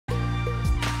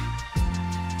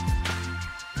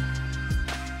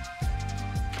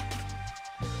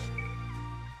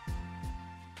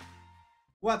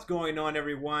What's going on,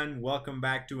 everyone? Welcome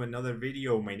back to another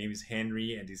video. My name is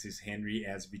Henry and this is Henry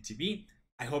SBTV.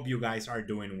 I hope you guys are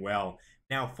doing well.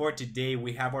 Now for today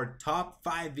we have our top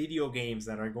 5 video games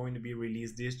that are going to be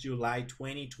released this July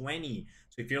 2020.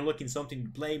 So if you're looking something to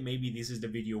play, maybe this is the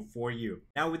video for you.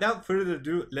 Now without further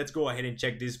ado, let's go ahead and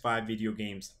check these 5 video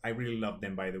games. I really love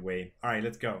them, by the way. Alright,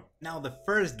 let's go. Now the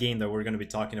first game that we're going to be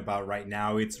talking about right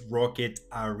now, it's Rocket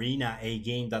Arena, a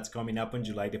game that's coming up on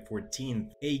July the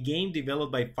 14th. A game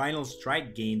developed by Final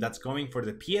Strike game that's coming for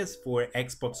the PS4,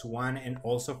 Xbox One, and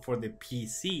also for the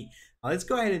PC. Now let's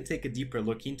go ahead and take a deeper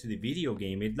look into the video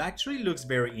game. It actually looks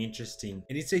very interesting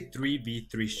and it's a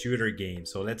 3v3 shooter game,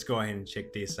 so let's go ahead and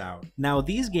check this out. Now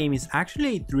this game is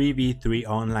actually a 3v3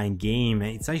 online game.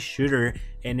 It's a shooter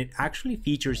and it actually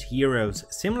features heroes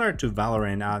similar to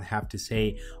Valorant, I'd have to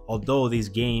say, although this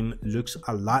game looks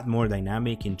a lot more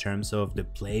dynamic in terms of the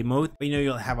play mode. You know,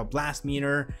 you'll have a blast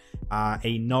meter,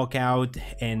 a knockout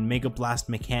and mega blast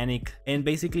mechanic, and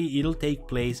basically it'll take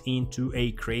place into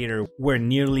a crater where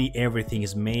nearly everything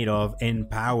is made of and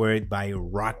powered by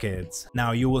rockets.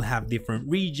 Now you will have different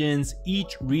regions.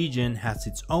 Each region has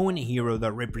its own hero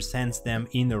that represents them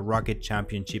in the Rocket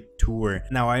Championship Tour.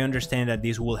 Now I understand that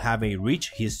this will have a rich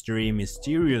history,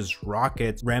 mysterious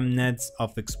rockets, remnants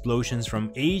of explosions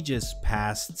from ages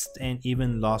past, and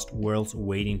even lost worlds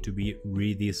waiting to be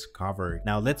rediscovered.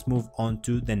 Now let's move on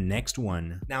to the next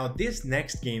one. Now this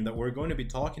next game that we're going to be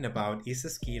talking about is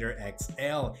Skater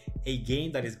XL, a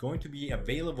game that is going to be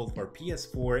available for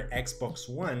PS4, Xbox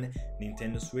One,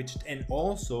 Nintendo Switch, and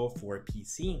also for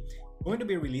PC. Going to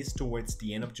be released towards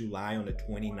the end of July on the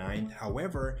 29th.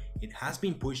 However, it has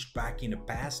been pushed back in the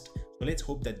past, so let's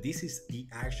hope that this is the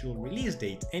actual release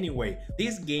date. Anyway,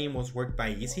 this game was worked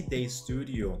by Easy Day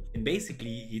Studio, and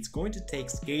basically it's going to take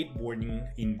skateboarding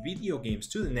in video games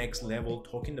to the next level,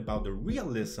 talking about the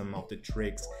realism of the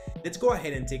tricks. Let's go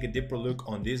ahead and take a deeper look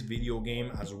on this video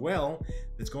game as well.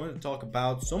 Let's go and talk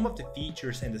about some of the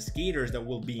features and the skaters that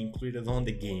will be included on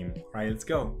the game. Alright, let's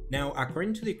go. Now,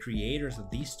 according to the creators of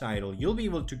this title, you'll be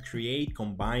able to create,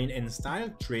 combine, and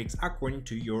style tricks according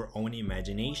to your own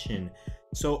imagination.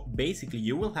 So basically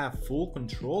you will have full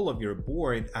control of your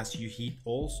board as you hit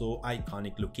also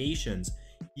iconic locations.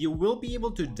 You will be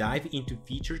able to dive into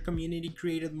featured community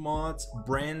created mods,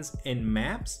 brands, and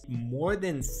maps, more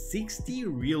than 60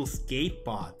 real skate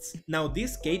pods. Now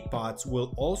these skate pods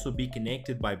will also be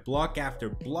connected by block after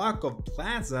block of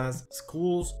plazas,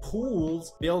 schools,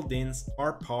 pools, buildings,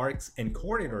 car parks, and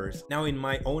corridors. Now in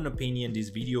my own opinion, this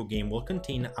video game will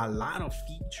contain a lot of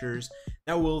features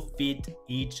that will fit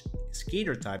each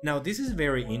skater type. Now this is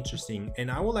very interesting,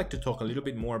 and I would like to talk a little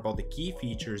bit more about the key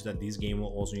features that this game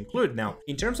will also include. Now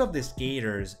in terms of the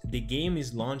skaters, the game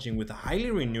is launching with a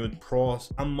highly renewed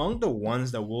pros. Among the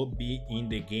ones that will be in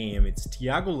the game, it's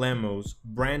Thiago Lemos,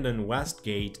 Brandon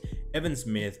Westgate, Evan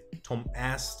Smith, Tom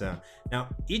Asta. Now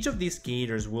each of these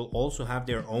skaters will also have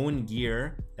their own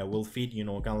gear that will fit, you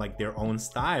know, kind of like their own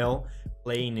style,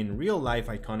 playing in real life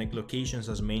iconic locations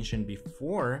as mentioned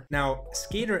before. Now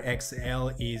Skater XL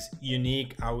is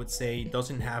unique, I would say. It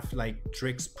doesn't have like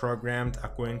tricks programmed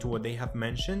according to what they have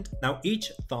mentioned. Now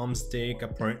each thumbstick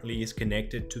apparently is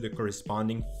connected to the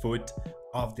corresponding foot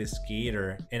of the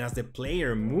skater, and as the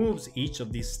player moves each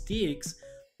of these sticks,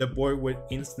 the board would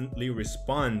instantly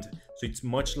respond. So it's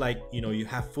much like, you know, you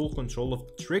have full control of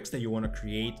the tricks that you want to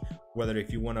create, whether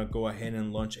if you want to go ahead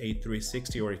and launch a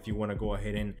 360 or if you want to go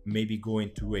ahead and maybe go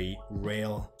into a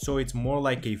rail. So it's more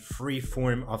like a free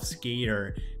form of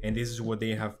skater, and this is what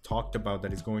they have talked about,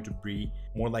 that it's going to be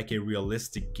more like a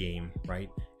realistic game, right?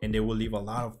 And they will leave a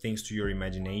lot of things to your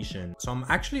imagination. So I'm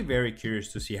actually very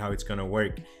curious to see how it's gonna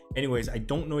work. Anyways, I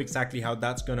don't know exactly how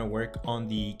that's gonna work on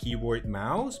the keyboard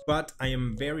mouse, but I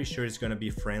am very sure it's gonna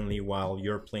be friendly while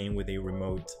you're playing with a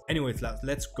remote. Anyways,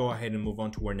 let's go ahead and move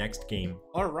on to our next game.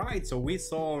 Alright, so we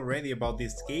saw already about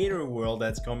this skater world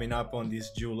that's coming up on this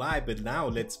July, but now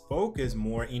let's focus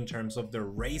more in terms of the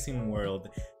racing world.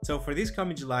 So for this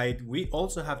coming July, we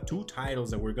also have 2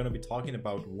 titles that we're gonna be talking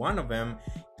about. One of them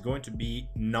is going to be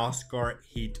Nascar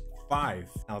Heat 5.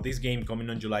 Now this game coming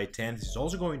on July 10th is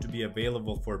also going to be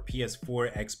available for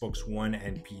PS4, Xbox One,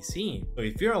 and PC. So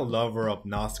if you're a lover of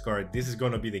NASCAR, this is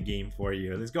going to be the game for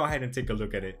you. Let's go ahead and take a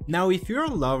look at it. Now if you're a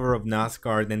lover of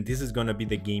NASCAR, then this is going to be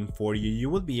the game for you. You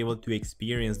will be able to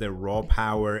experience the raw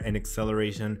power and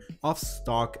acceleration of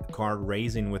stock car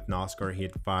racing with NASCAR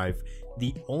Heat 5,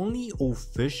 the only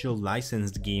official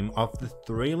licensed game of the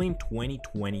thrilling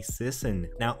 2020 season.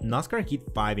 Now NASCAR Heat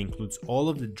 5 includes all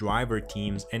of the driver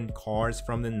teams and cars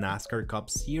from the NASCAR Cup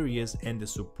series and the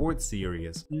support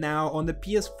series. Now on the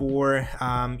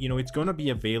PS4, you know, it's gonna be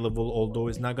available, although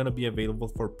it's not gonna be available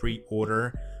for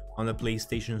pre-order on the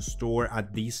PlayStation Store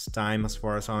at this time, as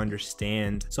far as I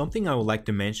understand. Something I would like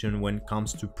to mention when it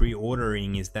comes to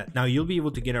pre-ordering is that now you'll be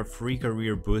able to get a free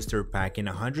career booster pack and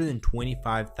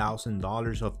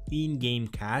 $125,000 of in-game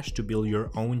cash to build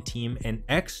your own team and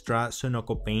extra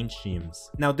Sunoco paint schemes.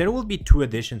 Now there will be 2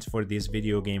 editions for this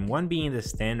video game, one being the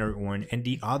standard one and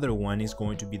the other one is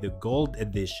going to be the gold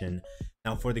edition.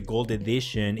 Now for the gold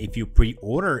edition, if you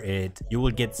pre-order it, you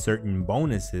will get certain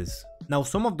bonuses. Now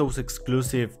some of those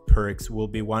exclusive perks will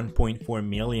be 1.4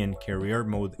 million career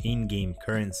mode in-game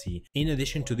currency. In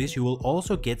addition to this, you will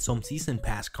also get some season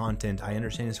pass content. I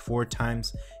understand it's 4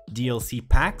 times DLC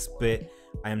packs, but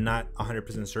I am not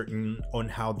 100% certain on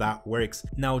how that works.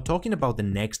 Now talking about the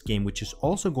next game, which is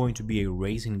also going to be a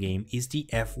racing game, is the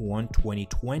F1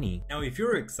 2020. Now if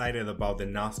you're excited about the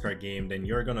NASCAR game, then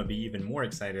you're gonna be even more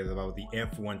excited about the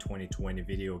F1 2020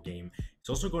 video game. It's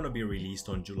also going to be released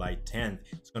on July 10th.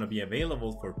 It's going to be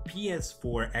available for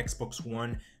PS4, Xbox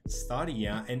One,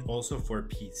 Stadia, and also for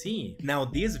PC. Now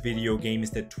this video game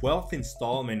is the 12th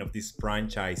installment of this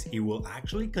franchise. It will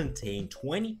actually contain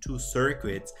 22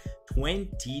 circuits,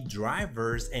 20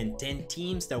 drivers, and 10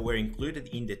 teams that were included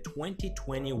in the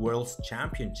 2020 World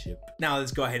Championship. Now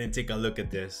let's go ahead and take a look at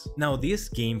this. Now this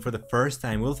game for the first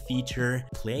time will feature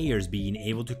players being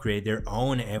able to create their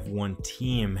own F1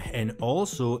 team and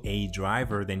also a driver,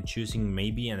 then choosing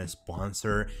maybe a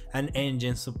sponsor, an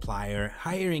engine supplier,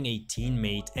 hiring a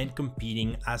teammate, and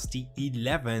competing as the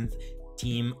 11th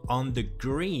team on the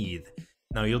grid.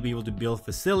 Now you'll be able to build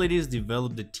facilities,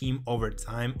 develop the team over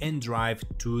time, and drive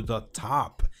to the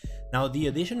top. Now the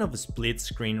addition of split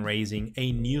screen racing,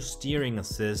 a new steering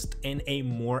assist, and a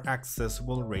more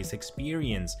accessible race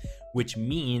experience, which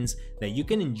means that you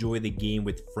can enjoy the game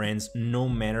with friends no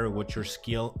matter what your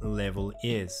skill level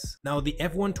is. Now the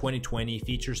F1 2020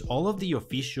 features all of the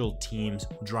official teams,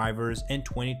 drivers, and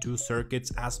 22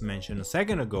 circuits as mentioned a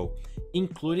second ago,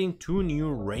 including 2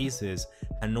 new races,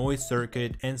 Hanoi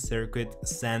Circuit and Circuit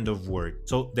Zandvoort.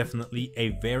 So definitely a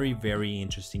very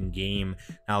interesting game.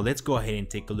 Now let's go ahead and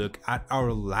take a look at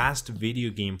our last video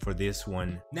game for this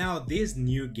one. Now this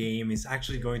new game is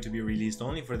actually going to be released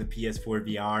only for the PS4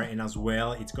 VR, and as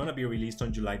well it's going to be released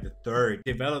on July the 3rd,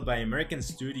 developed by American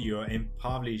studio and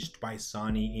published by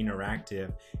Sony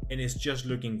Interactive, and it's just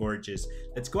looking gorgeous.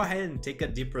 Let's go ahead and take a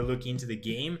deeper look into the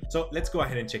game. So let's go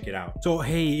ahead and check it out. So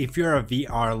hey, if you're a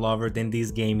VR lover, then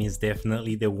this game is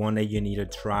definitely the one that you need to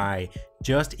try.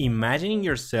 Just imagining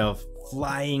yourself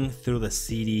flying through the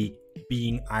city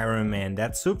being Iron Man.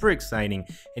 That's super exciting,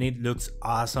 and it looks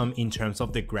awesome in terms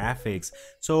of the graphics.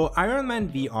 So Iron Man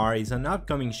VR is an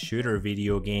upcoming shooter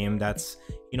video game that's,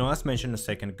 you know, as mentioned a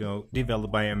second ago,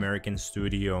 developed by American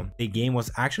studio. The game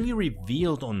was actually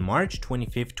revealed on March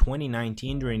 25th,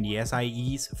 2019 during the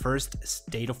SIE's first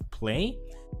State of Play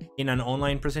in an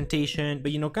online presentation.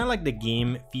 But you know, kind of like the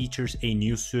game features a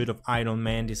new suit of Iron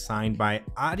Man designed by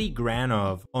Adi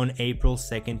Granov on April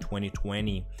 2nd,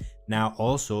 2020. Now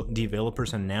also,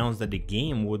 developers announced that the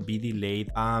game would be delayed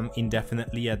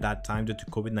indefinitely at that time due to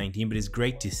COVID-19, but it's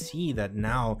great to see that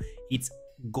now it's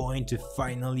going to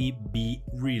finally be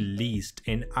released,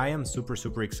 and I am super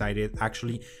excited.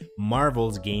 Actually,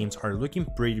 Marvel's games are looking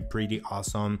pretty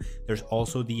awesome. There's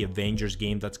also the Avengers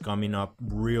game that's coming up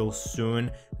real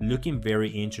soon, looking very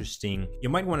interesting. You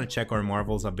might want to check our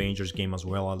Marvel's Avengers game as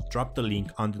well. I'll drop the link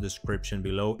on the description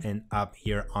below and up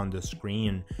here on the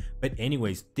screen. But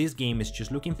anyways, this game is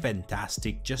just looking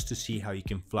fantastic, just to see how you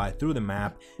can fly through the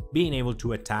map, being able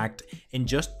to attack, and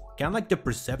just kind of like the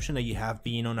perception that you have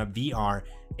being on a VR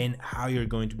and how you're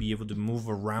going to be able to move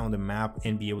around the map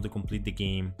and be able to complete the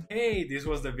game. Hey, this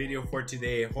was the video for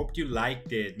today. Hope you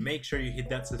liked it. Make sure you hit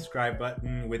that subscribe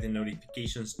button with the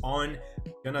notifications on.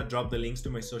 I'm gonna drop the links to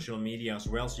my social media as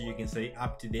well, so you can stay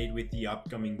up to date with the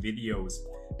upcoming videos.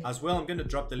 As well, I'm gonna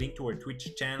drop the link to our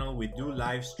Twitch channel. We do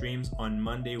live streams on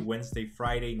Monday, Wednesday,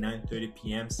 Friday, 9:30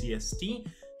 p.m. CST.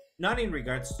 Not in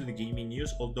regards to the gaming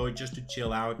news, although just to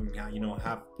chill out and, you know,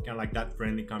 have kind of like that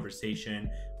friendly conversation,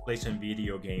 play some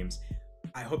video games.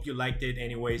 I hope you liked it.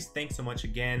 Anyways, thanks so much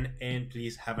again, and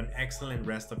please have an excellent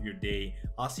rest of your day.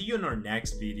 I'll see you in our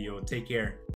next video. Take care.